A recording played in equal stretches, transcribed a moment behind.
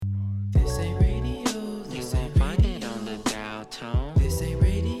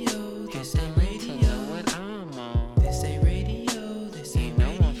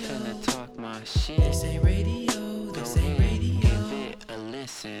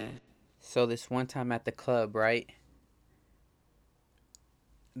So this one time at the club, right?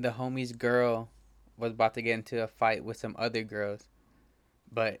 The homie's girl was about to get into a fight with some other girls.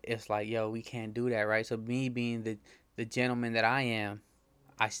 But it's like, yo, we can't do that, right? So me being the gentleman that I am,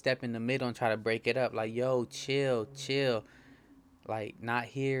 I step in the middle and try to break it up. Like, yo, chill, chill. Like, not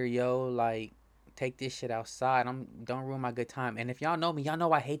here, yo. Like, take this shit outside. Don't ruin my good time. And if y'all know me, y'all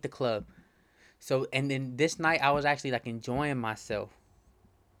know I hate the club. So and then this night I was actually like enjoying myself.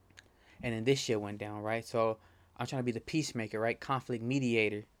 And then this shit went down, right? So I'm trying to be the peacemaker, right? Conflict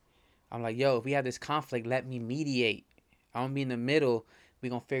mediator. I'm like, yo, if we have this conflict, let me mediate. I don't be in the middle. We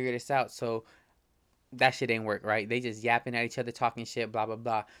gonna figure this out. So that shit ain't work, right? They just yapping at each other, talking shit, blah blah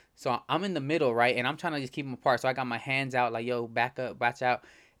blah. So I'm in the middle, right? And I'm trying to just keep them apart. So I got my hands out, like, yo, back up, watch out.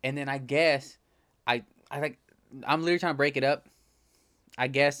 And then I guess I like I'm literally trying to break it up. I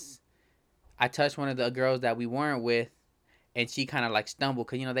guess I touched one of the girls that we weren't with, and she kind of like stumbled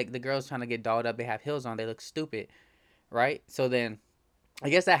because the girls trying to get dolled up. They have heels on. They look stupid, right? So then I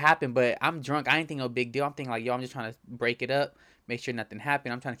guess that happened, but I'm drunk. I ain't think no big deal. I'm thinking like, yo, I'm just trying to break it up, make sure nothing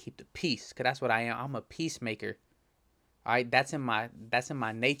happened. I'm trying to keep the peace, because that's what I am. I'm a peacemaker. All right, that's in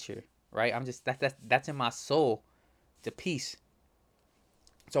my nature, right? I'm just that's in my soul, the peace.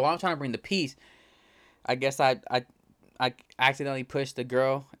 So while I'm trying to bring the peace, I guess I accidentally pushed the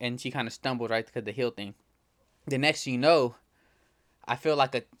girl, and she kind of stumbled, right, because of the heel thing. The next thing you know, I feel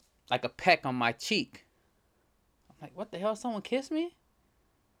like a peck on my cheek. I'm like, what the hell? Someone kissed me?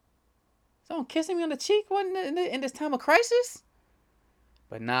 Someone kissing me on the cheek? What in this time of crisis?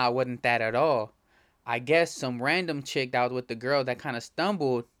 But nah, it wasn't that at all. I guess some random chick that was with the girl that kind of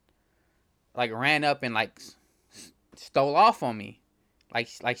stumbled, like ran up and like stole off on me, like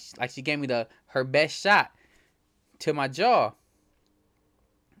she gave me her best shot to my jaw.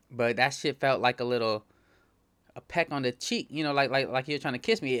 But that shit felt like a peck on the cheek, like you're trying to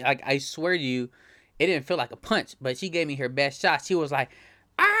kiss me. Like, I swear to you, it didn't feel like a punch, but she gave me her best shot. She was like,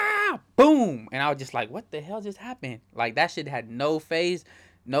 ah, boom, and I was just like, what the hell just happened? Like, that shit had no phase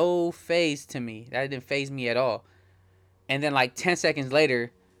to me. That didn't phase me at all. And then like 10 seconds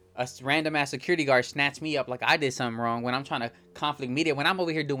later, a random ass security guard snatched me up like I did something wrong when I'm trying to conflict media, when I'm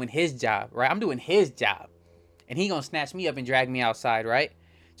over here doing his job, right? I'm doing his job, and he gonna snatch me up and drag me outside, right?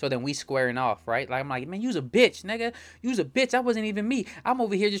 So then we squaring off, right? Like, I'm like, man, you's a bitch, nigga. You's a bitch. That wasn't even me. I'm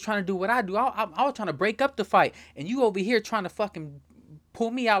over here just trying to do what I do. I was trying to break up the fight, and you over here trying to fucking pull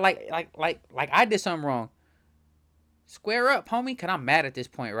me out like I did something wrong. Square up, homie, cause I'm mad at this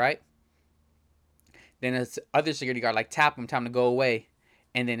point, right? Then this other security guard like tap him, time to go away,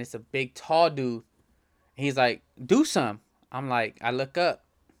 and then it's a big tall dude. He's like, do some. I'm like, I look at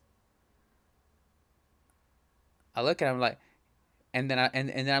him like, and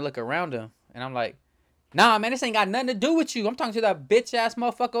then I look around him, and I'm like, nah, man, this ain't got nothing to do with you. I'm talking to that bitch ass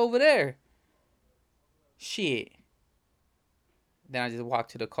motherfucker over there. Shit. Then I just walk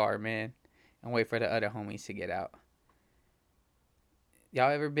to the car, man, and wait for the other homies to get out.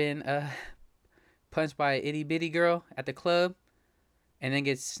 Y'all ever been punched by an itty bitty girl at the club and then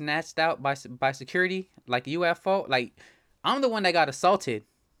get snatched out by security? Like, you at fault? Like, I'm the one that got assaulted,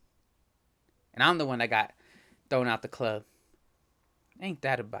 and I'm the one that got thrown out the club. Ain't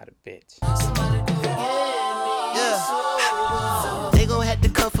that about a bitch? Yeah. They gon' have to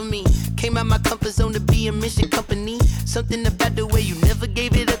come for me. Came out my comfort zone to be a mission company. Something about the way you never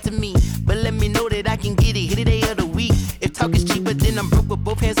gave it up to me. But let me know that I can get it. Hit it day of the week. If talk is cheaper, then I'm broke with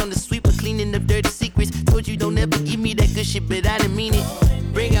both hands on the sweeper. Cleaning up dirty secrets. Told you don't ever give me that good shit, but I didn't mean it.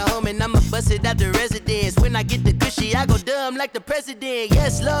 Bring it home and I'ma bust it out the residence. When I get the good shit, I go dumb like the president.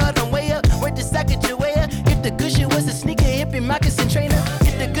 Yes, Lord, I'm way up. Worth the socket your way up. If the good shit was a sneaker, hippie, moccasin trainer.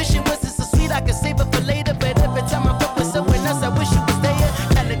 If the good shit wasn't so sweet, I could save it for later. But every time I fuck with someone else, I wish you was there.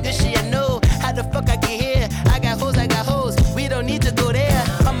 Kinda good shit, I know. How the fuck I get here? I got hoes. We don't need to go there.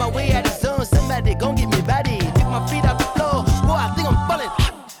 On my way out of zone, somebody gon' get me body. Pick my feet off the floor. Boy, I think I'm falling.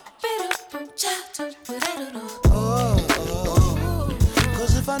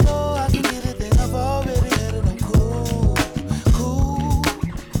 Cause if I know I can get it, then I've already had it. I'm cool.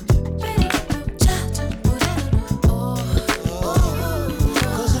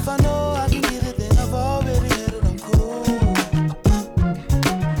 Cause if I know I can get it, then I've already had it. I'm cool.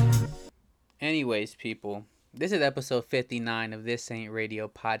 Anyways, people, this is episode 59 of This Ain't Radio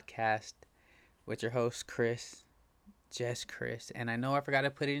podcast with your host, Chris. Just Chris. And I know I forgot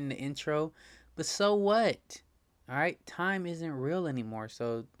to put it in the intro, but so what? All right, time isn't real anymore,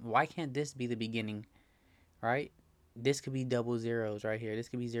 so why can't this be the beginning? Right? This could be double zeros right here. This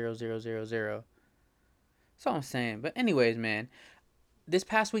could be 0000. That's all I'm saying. But anyways, man, this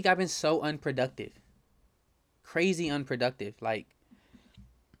past week I've been so unproductive. Crazy unproductive. Like,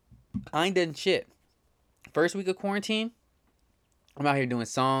 I ain't done shit. First week of quarantine, I'm out here doing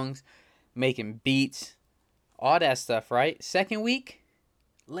songs, making beats, all that stuff, right? Second week,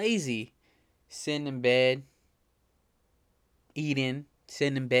 lazy. Sitting in bed, eating,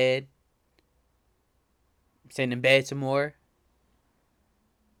 sitting in bed, sitting in bed some more.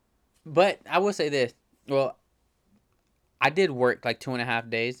 But I will say this. Well, I did work like 2.5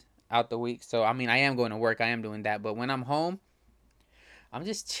 days out the week. So, I mean, I am going to work. I am doing that. But when I'm home,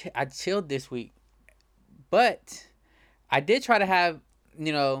 I chilled this week. But I did try to have,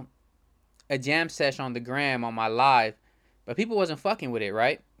 you know, a jam session on the gram on my live. But people wasn't fucking with it,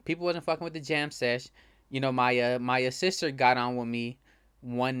 right? People wasn't fucking with the jam sesh. You know, my sister got on with me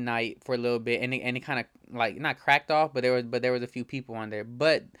one night for a little bit, and it kind of like not cracked off, but there was a few people on there.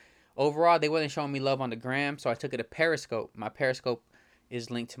 But overall, they wasn't showing me love on the gram, so I took it to Periscope. My Periscope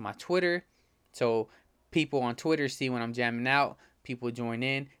is linked to my Twitter, so people on Twitter see when I'm jamming out. People join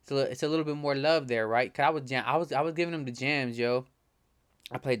in. It's a little bit more love there, right? Cause I was giving them the jams, yo.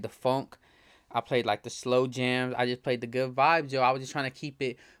 I played the funk. I played like the slow jams. I just played the good vibes, yo. I was just trying to keep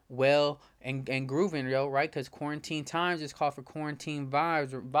it well and grooving, yo, right? Because quarantine times is called for quarantine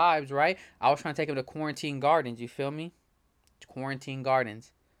vibes, right? I was trying to take them to Quarantine Gardens, you feel me? Quarantine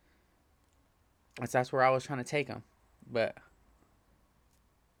Gardens. That's where I was trying to take them. But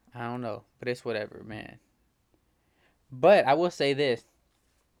I don't know. But it's whatever, man. But I will say this.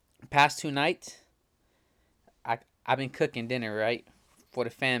 Past 2 nights, I've been cooking dinner, right? For the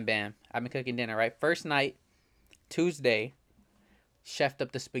fam bam. I've been cooking dinner, right? First night, Tuesday, chefed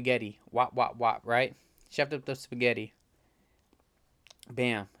up the spaghetti. Wop, wop, wop, right? Chefed up the spaghetti.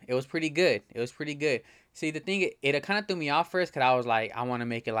 Bam. It was pretty good. It was pretty good. See, the thing, it kind of threw me off first because I was like, I want to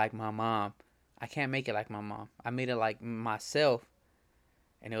make it like my mom. I can't make it like my mom. I made it like myself,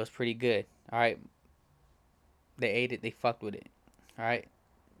 and it was pretty good. All right. They ate it. They fucked with it. All right.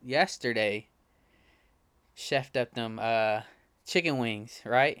 Yesterday, chefed up them chicken wings,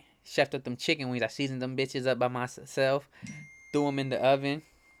 right? Chefed up them chicken wings. I seasoned them bitches up by myself. Threw them in the oven.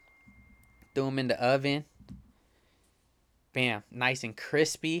 Bam. Nice and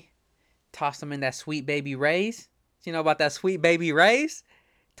crispy. Toss them in that Sweet Baby Ray's. You know about that Sweet Baby Ray's?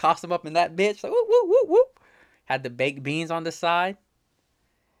 Toss them up in that bitch. Like, whoop, whoop, whoop, whoop. Had the baked beans on the side.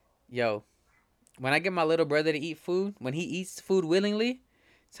 Yo, when I get my little brother to eat food, when he eats food willingly,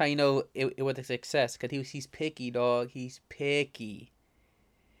 that's how you know it was a success. Because he's picky, dog. He's picky.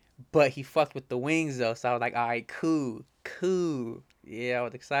 But he fucked with the wings, though. So I was like, all right, cool. Yeah, I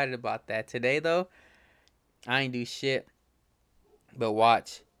was excited about that. Today, though, I ain't do shit. But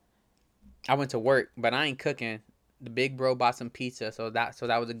watch. I went to work, but I ain't cooking. The big bro bought some pizza, so that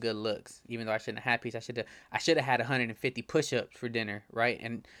was a good looks. Even though I shouldn't have had pizza, I should have had 150 push-ups for dinner, right?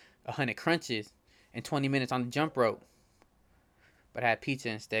 And 100 crunches and 20 minutes on the jump rope. But I had pizza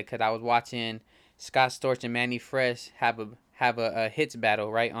instead because I was watching Scott Storch and Manny Fresh have a hits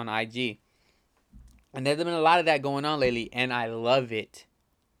battle, right, on IG. And there's been a lot of that going on lately, and I love it.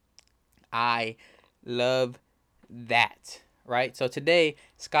 I love that, right? So today,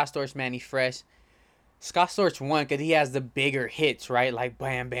 Scott Storch, Manny Fresh. Scott Storch won because he has the bigger hits, right? Like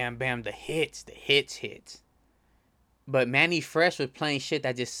bam, bam, bam, the hits. But Manny Fresh was playing shit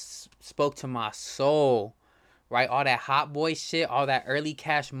that just spoke to my soul, right? All that Hot Boy shit, all that early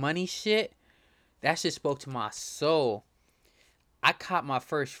Cash Money shit, that shit spoke to my soul. I caught my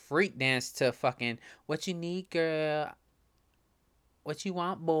first freak dance to fucking What You Need, Girl. What you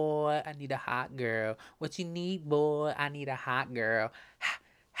want, boy? I need a hot girl. What you need, boy? I need a hot girl.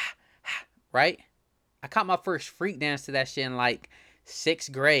 Right? I caught my first freak dance to that shit in like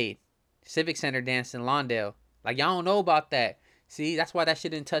 6th grade. Civic Center dance in Lawndale. Like, y'all don't know about that. See, that's why that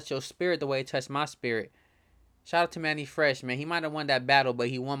shit didn't touch your spirit the way it touched my spirit. Shout out to Manny Fresh, man. He might have won that battle, but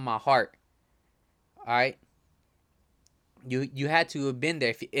he won my heart. Alright? You had to have been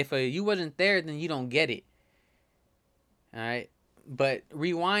there. If you wasn't there, then you don't get it. Alright? But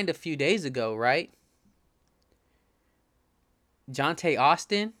rewind a few days ago, right? Jonte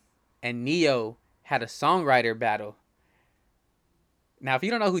Austin and Neo had a songwriter battle. Now, if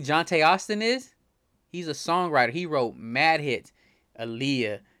you don't know who Jonte Austin is, he's a songwriter. He wrote mad hits.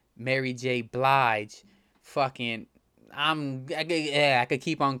 Aaliyah, Mary J. Blige, fucking, I could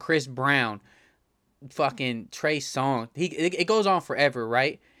keep on Chris Brown, fucking Trey Songz. It goes on forever,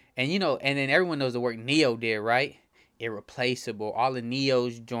 right? And you know, and then everyone knows the work Neo did, right? Irreplaceable. All of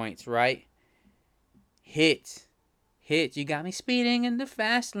Neo's joints, right? Hits. You got me speeding in the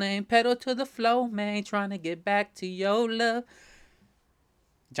fast lane. Pedal to the flow, man. Trying to get back to your love.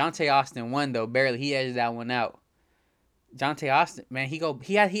 Jonte Austin won, though. Barely. He edged that one out. Jonte Austin, man, he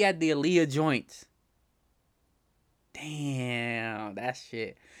had the Aaliyah joints. Damn, that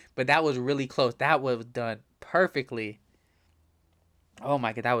shit. But that was really close. That was done perfectly. Oh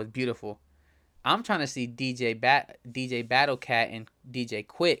my god, that was beautiful. I'm trying to see DJ Battle Cat and DJ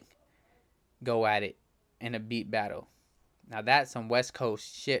Quick go at it in a beat battle. Now that's some West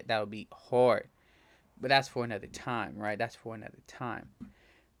Coast shit that would be hard. But that's for another time, right? That's for another time.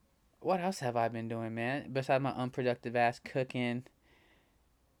 What else have I been doing, man? Besides my unproductive ass cooking.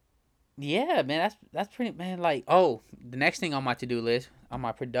 Yeah, man, that's pretty, man. Like, oh, the next thing on my to do list, on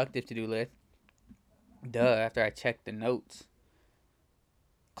my productive to do list, after I check the notes,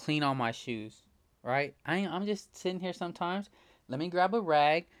 clean all my shoes, right? I'm just sitting here sometimes. Let me grab a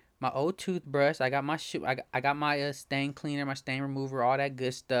rag, my old toothbrush. I got my shoe. I got my stain cleaner, my stain remover, all that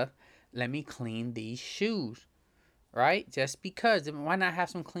good stuff. Let me clean these shoes, right? Just because. Why not have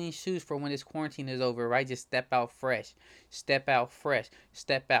some clean shoes for when this quarantine is over, right? Just step out fresh, step out fresh,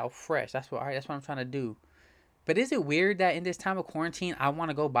 step out fresh. That's what I'm trying to do. But is it weird that in this time of quarantine, I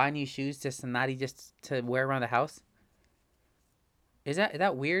want to go buy new shoes just to wear around the house? Is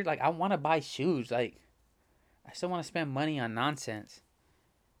that weird? Like, I want to buy shoes. Like, I still want to spend money on nonsense.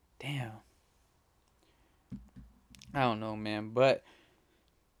 Damn. I don't know, man. But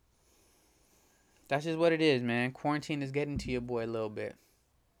that's just what it is, man. Quarantine is getting to your boy a little bit.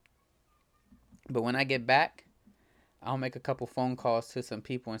 But when I get back, I'll make a couple phone calls to some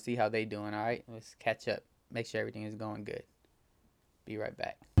people and see how they doing, all right? Let's catch up. Make sure everything is going good. Be right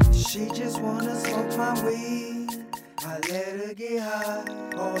back. She just wanna smoke my weed. I let her get high,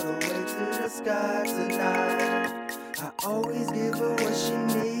 all the way to the sky tonight. I always give her what she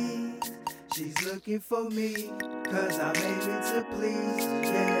needs. She's looking for me, cause I'm aiming to please,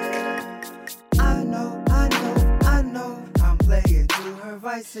 yeah. I know, I'm playing through her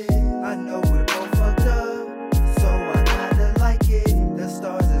vices. I know we're both fucked up, so I kinda like it. The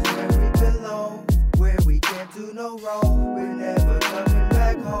stars is where we belong, where we can't do no wrong. We're never coming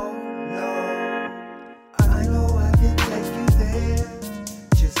back home, no. I know I can take you there.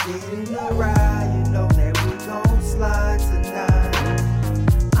 Just get in the ride, you know that we gon' slide tonight.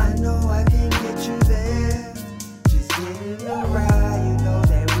 I know I can get you there. Just get in the ride, you know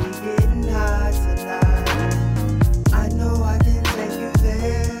that we getting high tonight. I know I can take you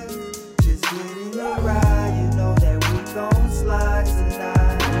there. Just get in the ride, you know that we gon' slide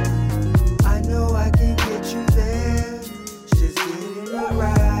tonight. I know I can get you there. Just get in the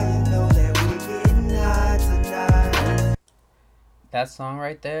ride, you know that we getting high tonight. That song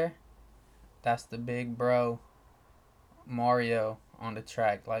right there, that's the big bro Mario on the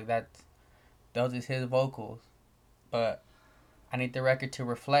track. Like, those is his vocals. But I need the record to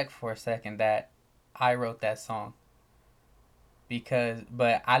reflect for a second that I wrote that song.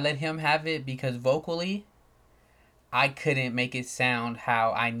 But I let him have it because vocally, I couldn't make it sound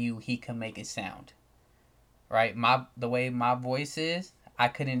how I knew he could make it sound. Right? The way my voice is, I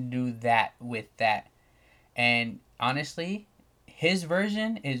couldn't do that with that. And honestly, his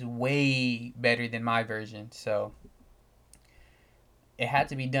version is way better than my version. So it had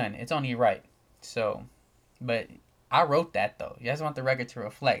to be done. It's only right. So, but I wrote that though. You guys want the record to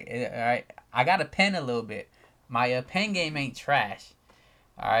reflect. Alright? I got a pen a little bit. My pen game ain't trash.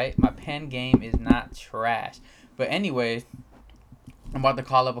 Alright? My pen game is not trash. But anyways, I'm about to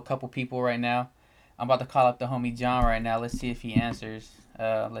call up a couple people right now. I'm about to call up the homie John right now. Let's see if he answers.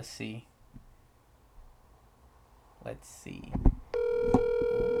 Let's see.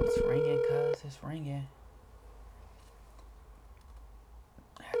 Ooh, it's ringing, cuz. It's ringing.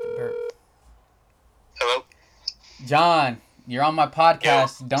 I have to burp. Hello? John, you're on my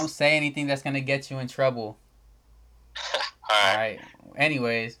podcast. Yo. Don't say anything that's going to get you in trouble. Alright.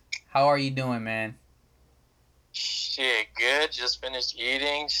 Anyways, how are you doing, man? Shit, good. Just finished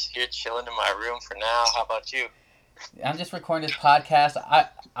eating. Just here chilling in my room for now. How about you? I'm just recording this podcast.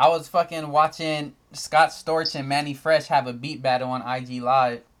 I was fucking watching Scott Storch and Manny Fresh have a beat battle on IG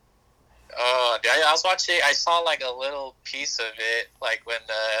Live. Oh, I was watching. I saw like a little piece of it, like when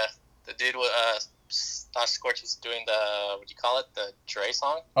the dude Scorch was doing the, what do you call it, the Dre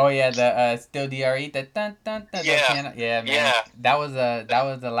song? Oh yeah, the Still DRE. The dun dun dun. Yeah, yeah, man. Yeah. That was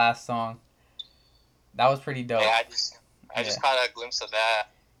the last song. That was pretty dope. Yeah, I just caught a glimpse of that.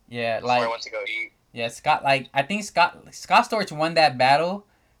 Yeah, before like I went to go eat. Yeah, I think Scott Storch won that battle,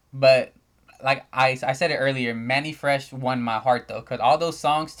 but like I said it earlier, Manny Fresh won my heart though, because all those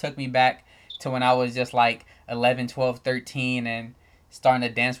songs took me back to when I was just like 11, 12, 13 and starting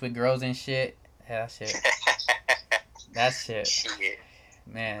to dance with girls and shit. Yeah, that shit.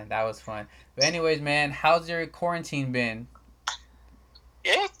 Man, that was fun. But anyways, man, how's your quarantine been?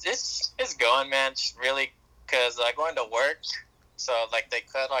 Yeah, it's going, man. Just really, because going to work, So like they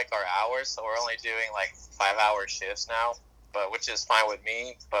cut like our hours, so we're only doing like 5-hour shifts now. But which is fine with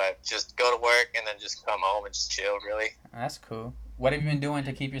me. But just go to work and then just come home and just chill. Really. That's cool. What have you been doing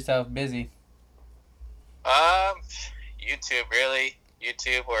to keep yourself busy? YouTube really.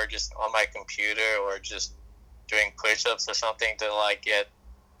 YouTube or just on my computer or just doing push-ups or something to like get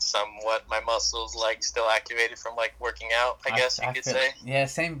somewhat my muscles like still activated from like working out. I guess you could say. Yeah,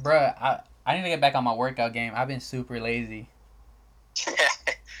 same, bruh. I need to get back on my workout game. I've been super lazy.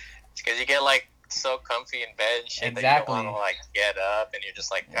 Because you get like so comfy in bed and shit Exactly. that you don't want to like get up and you're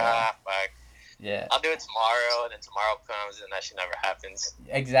just like fuck. Yeah. I'll do it tomorrow, and then tomorrow comes, and that shit never happens.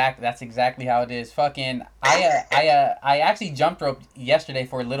 Exactly. That's exactly how it is. Fucking, I actually jumped rope yesterday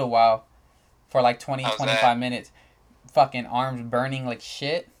for a little while, for like 25 minutes. Fucking arms burning like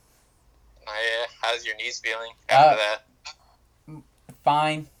shit. Oh yeah. How's your knees feeling after that?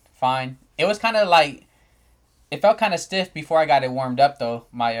 Fine. It was kind of like, it felt kind of stiff before I got it warmed up though,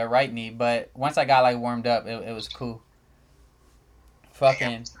 my right knee. But once I got like warmed up, it was cool.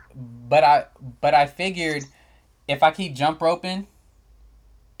 Fucking, but I figured if I keep jump roping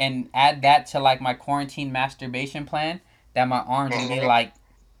and add that to like my quarantine masturbation plan, that my arms would be like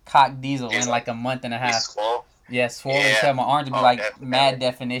cock diesel in like a month and a half. Swole. Yeah, swollen until my arms would be like definitely. mad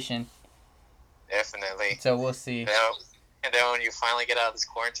definition. Definitely. So we'll see. And then when you finally get out of this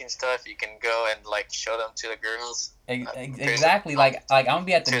quarantine stuff, you can go and like show them to the girls. Exactly. Like I'm gonna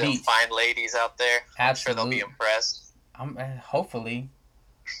be at the beach. To fine ladies out there. Absolutely. I'm sure they'll be impressed. Hopefully.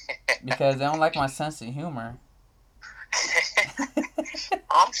 Because they don't like my sense of humor.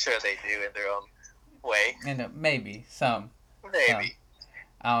 I'm sure they do in their own way. And maybe some. Maybe.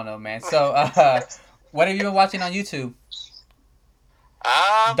 I don't know, man. So, what have you been watching on YouTube?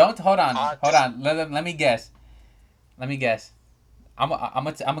 Don't hold on. Let me guess. I'm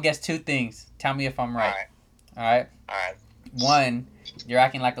gonna guess two things. Tell me if I'm right. All right. One, you're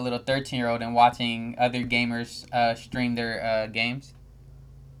acting like a little 13-year-old and watching other gamers stream their games.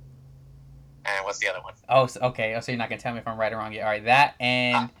 And what's the other one? Oh, okay. So you're not gonna tell me if I'm right or wrong yet. All right, that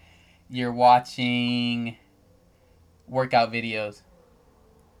and you're watching workout videos.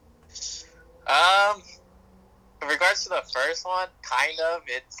 In regards to the first one, kind of.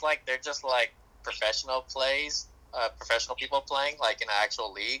 It's like they're just like professional people playing like in an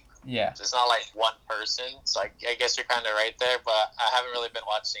actual league. Yeah. So it's not like one person. So I guess you're kind of right there, but I haven't really been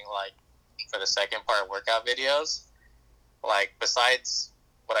watching like for the second part workout videos. Like besides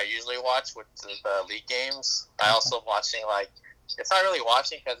what I usually watch with the league games, I also watching like it's not really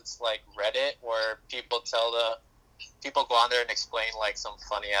watching because it's like Reddit where people go on there and explain like some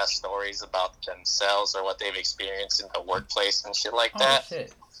funny ass stories about themselves or what they've experienced in the workplace and shit like that. Oh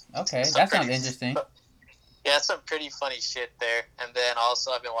shit. Okay, that sounds interesting. Yeah, some pretty funny shit there. And then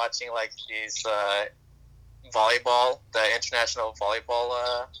also I've been watching like these volleyball, the international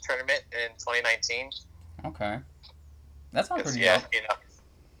volleyball tournament in 2019. Okay, that sounds pretty. Yeah, good.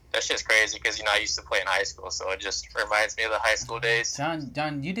 That shit's crazy because I used to play in high school, so it just reminds me of the high school days.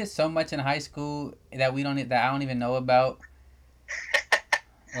 John, you did so much in high school that I don't even know about.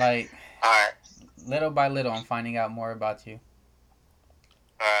 Like, all right, little by little, I'm finding out more about you.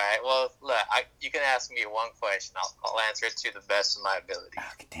 All right. Well, look, you can ask me one question. I'll answer it to the best of my ability.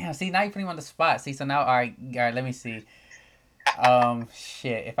 Oh, damn. See, now you're putting me on the spot. See, so now, all right. Let me see.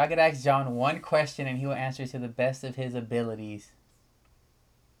 Shit. If I could ask John one question and he will answer to the best of his abilities.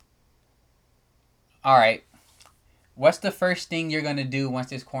 All right. What's the first thing you're gonna do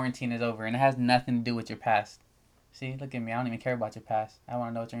once this quarantine is over, and it has nothing to do with your past? See, look at me. I don't even care about your past. I want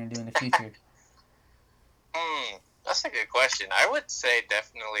to know what you're gonna do in the future. That's a good question. I would say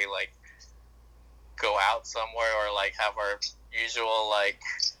definitely like go out somewhere or like have our usual like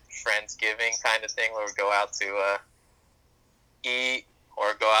Friendsgiving kind of thing where we go out to eat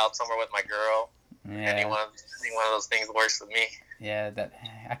or go out somewhere with my girl. Yeah. Any one of those things works with me. Yeah,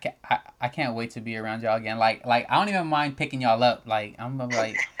 I can't wait to be around y'all again. Like I don't even mind picking y'all up. Like I'm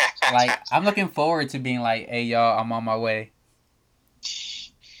like I'm looking forward to being like, hey y'all, I'm on my way.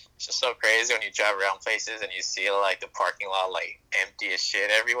 It's just so crazy when you drive around places and you see like the parking lot like empty as shit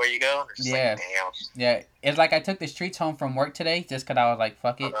everywhere you go. Yeah. Like, damn. Yeah, it's like I took the streets home from work today just because I was like,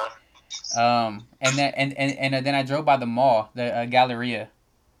 fuck it. And then I drove by the mall, the Galleria,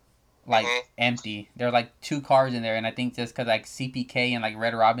 like empty. There were like 2 cars in there, and I think just because like CPK and like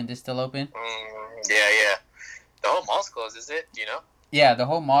Red Robin is still open. Yeah. The whole mall's closed, is it? Do you know? Yeah, the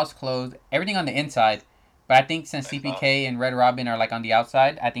whole mall's closed. Everything on the inside. But I think since CPK and Red Robin are like on the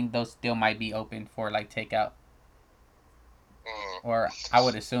outside, I think those still might be open for like takeout. Or I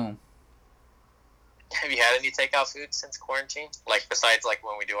would assume. Have you had any takeout food since quarantine? Like besides like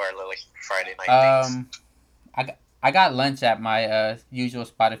when we do our like Friday night things? I got lunch at my usual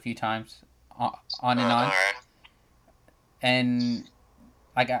spot a few times, on and on, Alright. and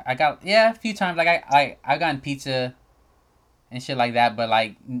like I got a few times. Like I gotten pizza and shit like that, but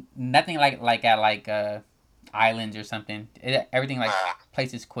like nothing like at like islands or something. Everything like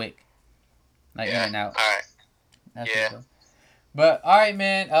places quick, like in and out. Alright. That's Yeah. what's up. But all right,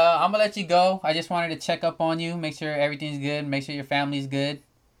 man. I'm gonna let you go. I just wanted to check up on you, make sure everything's good, make sure your family's good.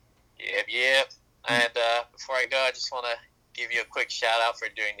 Yep. And before I go, I just want to give you a quick shout out for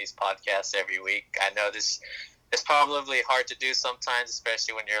doing these podcasts every week. I know this is probably hard to do sometimes,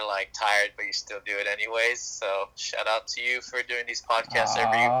 especially when you're like tired, but you still do it anyways. So shout out to you for doing these podcasts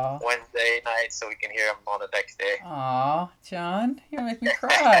every Wednesday night, so we can hear them on the next day. Aw, John, you're gonna make me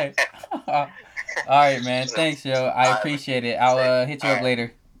cry. All right, man. Thanks, yo. I appreciate it. I'll hit you up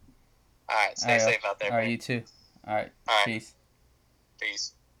later. All right, stay safe out there. All right, you too. All right. Peace.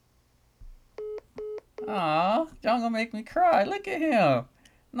 Aw, John gonna make me cry. Look at him.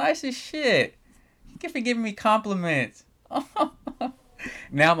 Nice as shit. Thank you for giving me compliments.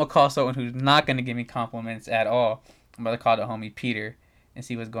 Now I'm gonna call someone who's not gonna give me compliments at all. I'm about to call the homie Peter and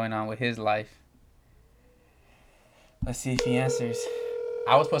see what's going on with his life. Let's see if he answers.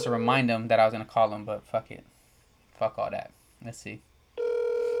 I was supposed to remind him that I was gonna call him, but fuck it. Fuck all that. Let's see.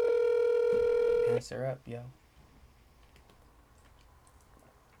 Answer up, yo.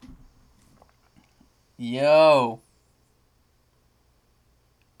 Yo.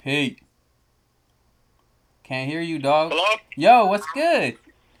 Pete. Can't hear you, dog. Hello? Yo, what's good?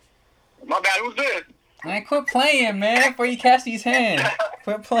 My bad, who's this? Man, quit playing, man, before you catch these hands.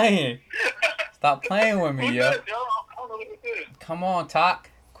 Quit playing. Stop playing with me, Who's yo. this, yo? I don't know who this is. Come on,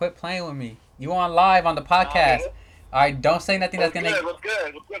 Talk. Quit playing with me. You on live on the podcast. Alright, don't say nothing that's gonna... What's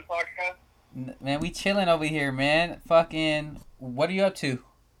good, podcast? Man, we chilling over here, man. Fucking... What are you up to?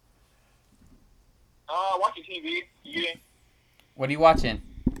 Watching TV, eating, What are you watching?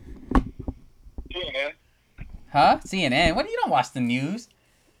 CNN. Huh? CNN? What? You don't watch the news.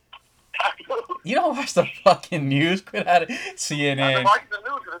 You don't watch the fucking news. Quit out of I've CNN. been watching the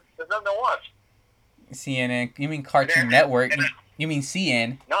news. There's nothing to watch. CNN. You mean Cartoon Network? You mean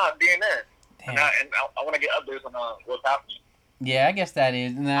CN? Nah, CNN. Damn. And I want to get updates on what's happening. Yeah, I guess that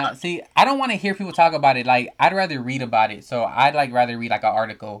is. Nah, see, I don't want to hear people talk about it. Like, I'd rather read about it. So I'd like rather read like an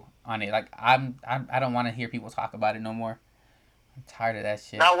article on it. Like, I don't want to hear people talk about it no more. I'm tired of that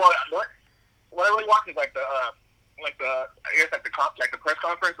shit. Now what I really watch is like the I guess like the press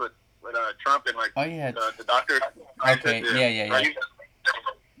conference with Trump and like the doctor. Okay, yeah.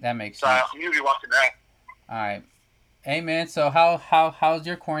 That makes So sense. I'm usually watching that. All right. Hey man, so how's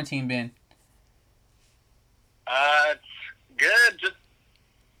your quarantine been? It's good. Just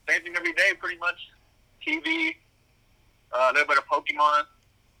same thing every day, pretty much. TV, a little bit of Pokemon.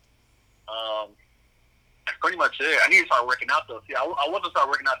 That's pretty much it. I need to start working out though. See, I wasn't start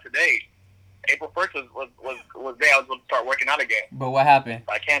working out today. April 1st was the day I was going to start working out again. But what happened?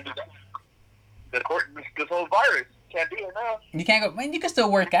 I can't do that. This whole virus. Can't do it now. You can't go. Man, you can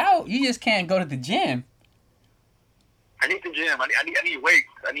still work out. You just can't go to the gym. I need the gym. I need weights.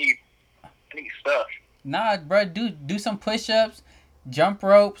 I need stuff. Nah, bro. Do some push-ups, jump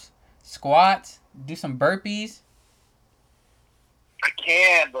ropes, squats. Do some burpees. I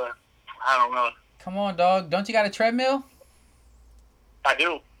can, but I don't know. Come on, dog. Don't you got a treadmill? I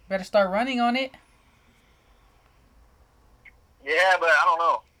do. Better start running on it. Yeah, but I don't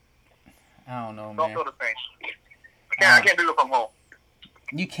know. I don't know, Don't man. feel the same. I can't do it from home.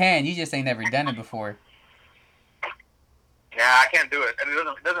 You can. You just ain't never done it before. Yeah, I can't do it. And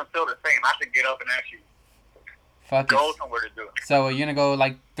it doesn't feel the same. I have to get up and actually Fuck go it. somewhere to do it. So you're gonna go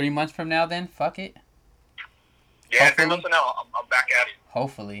like 3 months from now? Then fuck it. Yeah, Hopefully. 3 months from now, I'm back at it.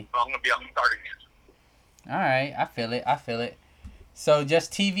 Hopefully. So I'm gonna start again. All right. I feel it. So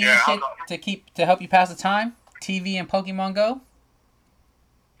just TV Yeah, and shit to help you pass the time. TV and Pokemon Go.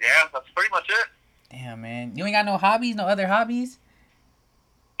 Yeah, that's pretty much it. Damn, man. You ain't got no hobbies, no other hobbies?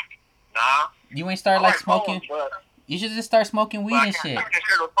 Nah. You ain't start I like like smoking. phones, but You should just start smoking weed I and can't shit.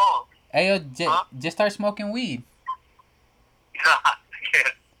 share the phone. Hey, yo, Huh? just start smoking weed. I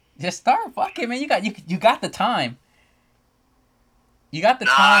can't. Just start. Fuck it, man. You got the time. You got the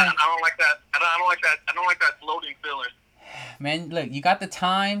Nah, time. I don't like that. I don't like that. I don't like that floating feeling. Man, look, you got the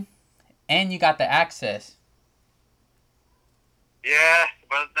time and you got the access. Yeah,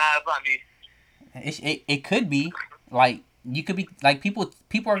 but nah, it's not me. It could be like you could be like people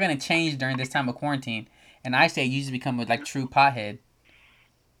are gonna change during this time of quarantine, and I say you just become a like true pothead.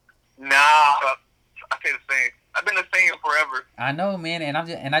 Nah, I say the same. I've been the same forever. I know, man, and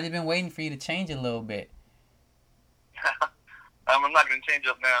I just been waiting for you to change a little bit. I'm not gonna change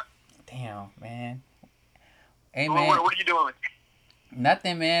up now. Damn, man. Hey man, what are you doing?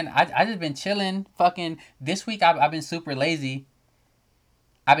 nothing, man. I just been chilling. Fucking this week, I've been super lazy.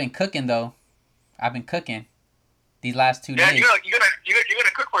 I've been cooking though. I've been cooking these last 2 days. You're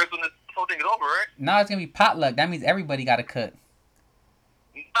gonna cook for us when this whole thing is over, right? No, it's gonna be potluck. That means everybody gotta cook.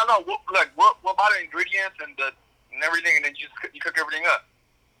 No. What about the ingredients and everything, and then you cook everything up?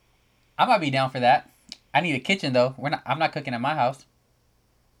 I might be down for that. I need a kitchen though. I'm not cooking at my house.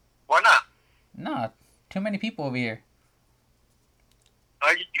 Why not? No, too many people over here.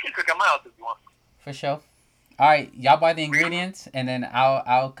 You can cook at my house if you want. For sure. All right, y'all buy the ingredients and then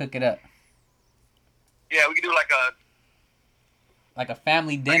I'll cook it up. Yeah, we can do like a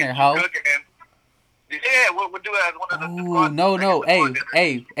family dinner, like ho. Yeah, we'll do it as one of the. Ooh, no.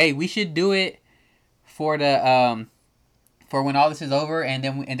 Hey, we should do it for the for when all this is over, and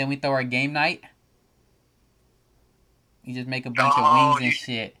then we throw our game night. You just make a bunch of wings and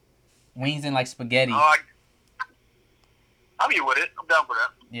shit. Wings and like spaghetti. I'll be with it. I'm down for that.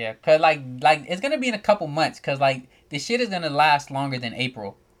 Yeah, cause like it's gonna be in a couple months, cause like this shit is gonna last longer than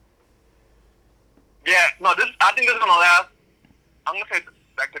April. Yeah, no, I think this is gonna last. I'm gonna say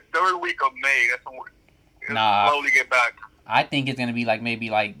like the third week of May. That's when we'll slowly get back. I think it's gonna be like maybe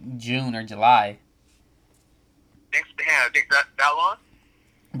like June or July. I think that long?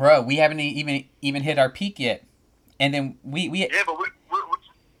 Bro, we haven't even hit our peak yet, and then we yeah, but we're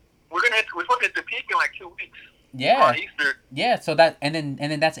supposed to hit the peak in like 2 weeks. Yeah. On Easter. Yeah, so that and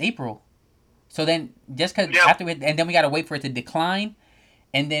then that's April. So then just cause after and then we gotta wait for it to decline,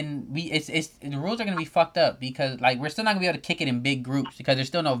 and then it's the rules are gonna be fucked up because like we're still not gonna be able to kick it in big groups because there's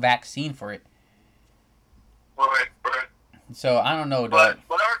still no vaccine for it. Right. So I don't know, dog.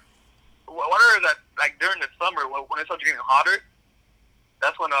 But what are that like during the summer when it starts getting hotter?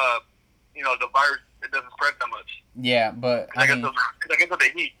 That's when the virus it doesn't spread that much. Yeah, but I guess of the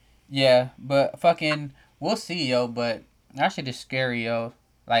heat. Yeah, but fucking. We'll see, yo, but that shit is scary, yo.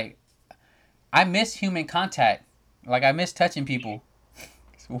 Like, I miss human contact. Like, I miss touching people.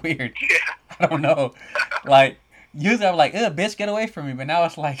 It's weird. Yeah. I don't know. Like, usually I'm like, ugh, bitch, get away from me. But now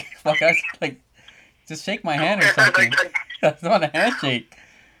it's like, fuck, I like, just shake my hand or something. I just want a handshake.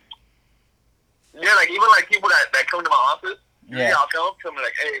 Yeah, like, even, like, people that come to my office, yeah, I'll tell them,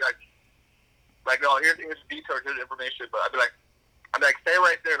 like, hey, oh, here's details, here's information, but I'd be like, stay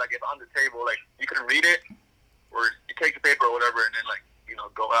right there, like, it's on the table, like, you can read it, or you take the paper or whatever, and then, like,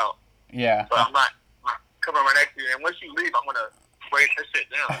 go out. Yeah. But I'm not coming right next to you, and once you leave, I'm gonna break this shit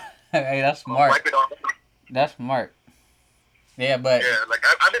down. Hey, that's smart. Wipe it off. That's smart. Yeah, but. Yeah, like,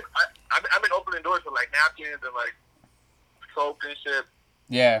 I've been opening doors for, like, napkins and, like, soap and shit.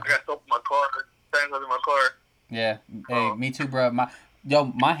 Yeah. I got soap in my car, sanitizer in my car. Yeah. Hey, me too, bro. My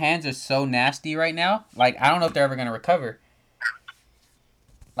hands are so nasty right now. Like, I don't know if they're ever gonna recover.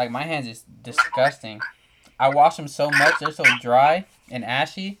 Like, my hands is disgusting. I wash them so much, they're so dry and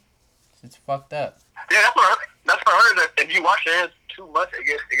ashy. It's fucked up. Yeah, that's what I heard, that if you wash your hands too much, it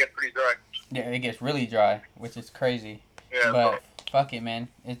gets pretty dry. Yeah, it gets really dry, which is crazy. Yeah, but fuck it, man.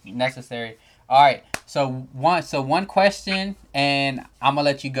 It's necessary. All right, so one question, and I'm gonna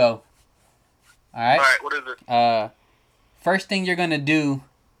let you go. All right. All right. What is it? First thing you're gonna do,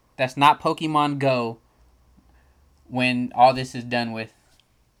 that's not Pokemon Go. When all this is done with.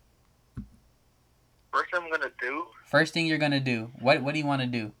 First thing I'm gonna do. First thing you're gonna do. What do you want to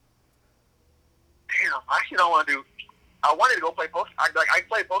do? Damn, I actually don't want to do. I wanted to go play Pokemon. I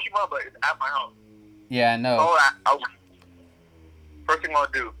play Pokemon, but it's at my house. Yeah, I know. So first thing I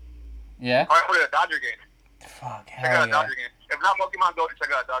want to do. Yeah. I want to play a Dodger game. Fuck, hell yeah. Dodger game. If not Pokemon Go,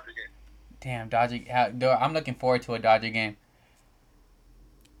 check out a Dodger game. Damn, Dodger. I'm looking forward to a Dodger game.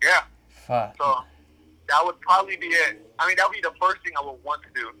 Yeah. Fuck. So that would probably be it. I mean, that would be the first thing I would want to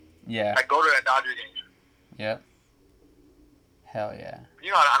do. Yeah. Like, go to a Dodger game. Yep. Hell yeah.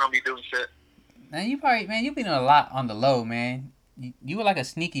 I don't be doing shit. Man, you've been doing a lot on the low, man. You were like a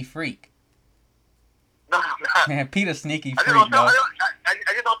sneaky freak. No, I'm not. Man, Peter sneaky freak, I just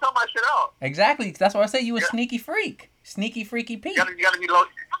don't tell my shit out. Exactly. That's why I say you a sneaky you Sneaky freaky Pete. You gotta be low.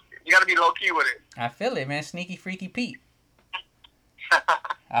 You gotta be low key with it. I feel it, man. Sneaky freaky Pete.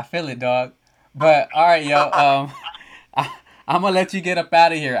 I feel it, dog. But all right, yo. I'm gonna let you get up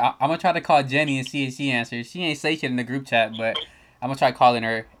out of here. I'm gonna try to call Jenny and see if she answers. She ain't say shit in the group chat, but I'm gonna try calling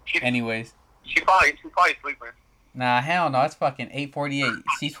her anyways. She's probably sleeping. Nah, hell no. It's fucking 8:48.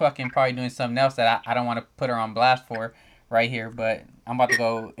 She's fucking probably doing something else that I don't want to put her on blast for right here. But I'm about to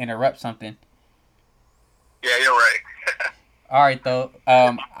go interrupt something. Yeah, you're right. All right, though.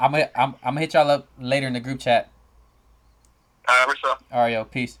 I'm gonna hit y'all up later in the group chat. All right, what's up? All right, yo,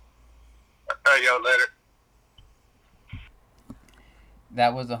 peace. All right, yo, later.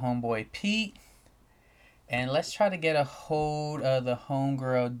 That was the homeboy Pete. And let's try to get a hold of the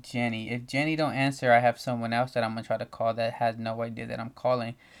homegirl Jenny. If Jenny don't answer, I have someone else that I'm gonna try to call that has no idea that I'm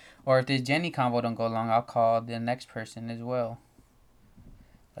calling. Or if this Jenny convo don't go long, I'll call the next person as well.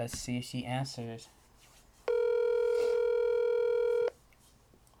 Let's see if she answers.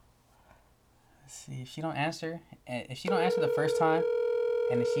 Let's see if she don't answer. If she don't answer the first time,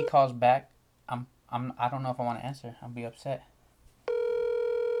 and if she calls back, I don't know if I want to answer. I'll be upset.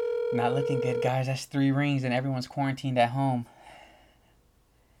 Not looking good, guys. That's 3 rings and everyone's quarantined at home.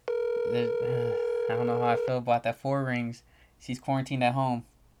 I don't know how I feel about that. 4 rings. She's quarantined at home.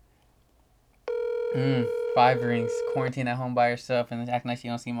 5 rings. Quarantined at home by herself and acting like she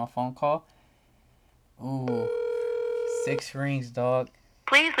don't see my phone call. Ooh. 6 rings, dog.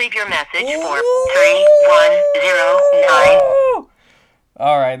 Please leave your message for 3109.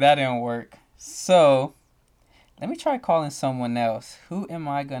 Alright, that didn't work. So, let me try calling someone else. Who am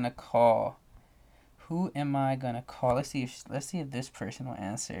I gonna call? Let's see if this person will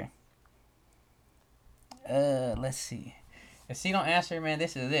answer. Let's see. If she don't answer, man,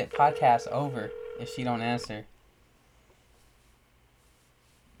 this is it. Podcast over. If she don't answer.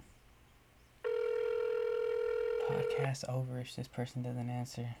 Podcast over if this person doesn't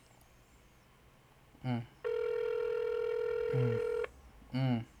answer.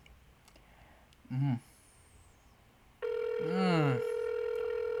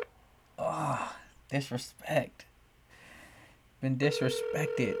 Oh, disrespect. Been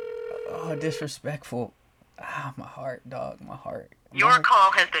disrespected. Oh, disrespectful. Ah, my heart, dog. My heart. Your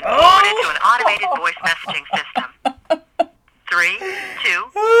call has been forwarded to an automated voice messaging system. 3,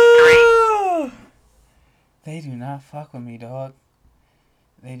 2, 3. They do not fuck with me, dog.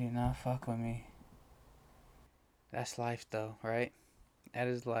 They do not fuck with me. That's life, though, right? That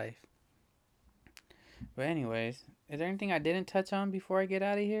is life. But anyways, is there anything I didn't touch on before I get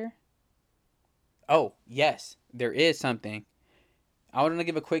out of here? Oh, yes, there is something. I want to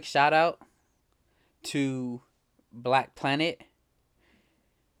give a quick shout out to Black Planet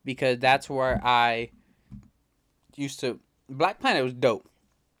because that's where I used to. Black Planet was dope.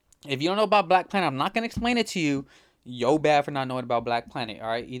 If you don't know about Black Planet, I'm not gonna explain it to you. Yo, bad for not knowing about Black Planet. All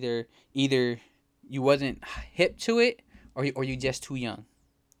right, either you wasn't hip to it, or you just too young.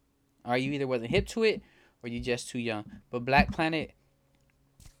 All right, you either wasn't hip to it, or you just too young. But Black Planet,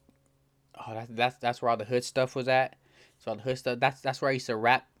 oh, that's where all the hood stuff was at. So all the hood stuff. That's where I used to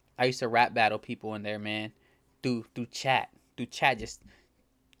rap. I used to rap battle people in there, man. Through chat, just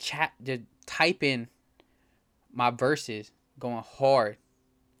type in my verses, going hard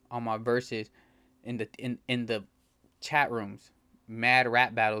on my verses in the chat rooms. Mad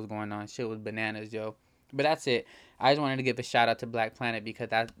rap battles going on. Shit was bananas, yo. But that's it. I just wanted to give a shout out to Black Planet because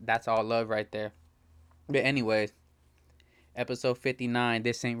that's all love right there. But anyways, episode 59,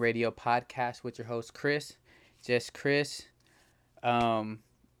 This Ain't Radio podcast with your host Chris. Just Chris.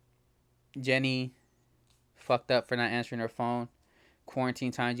 Jenny fucked up for not answering her phone.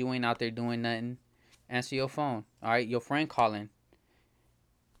 Quarantine times, you ain't out there doing nothing. Answer your phone. All right, your friend calling.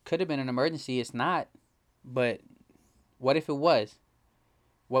 Could have been an emergency. It's not. But what if it was?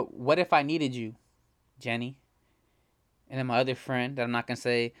 What if I needed you, Jenny? And then my other friend that I'm not gonna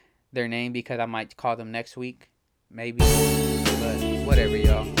say their name because I might call them next week, maybe. But whatever,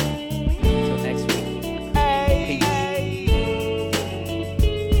 y'all.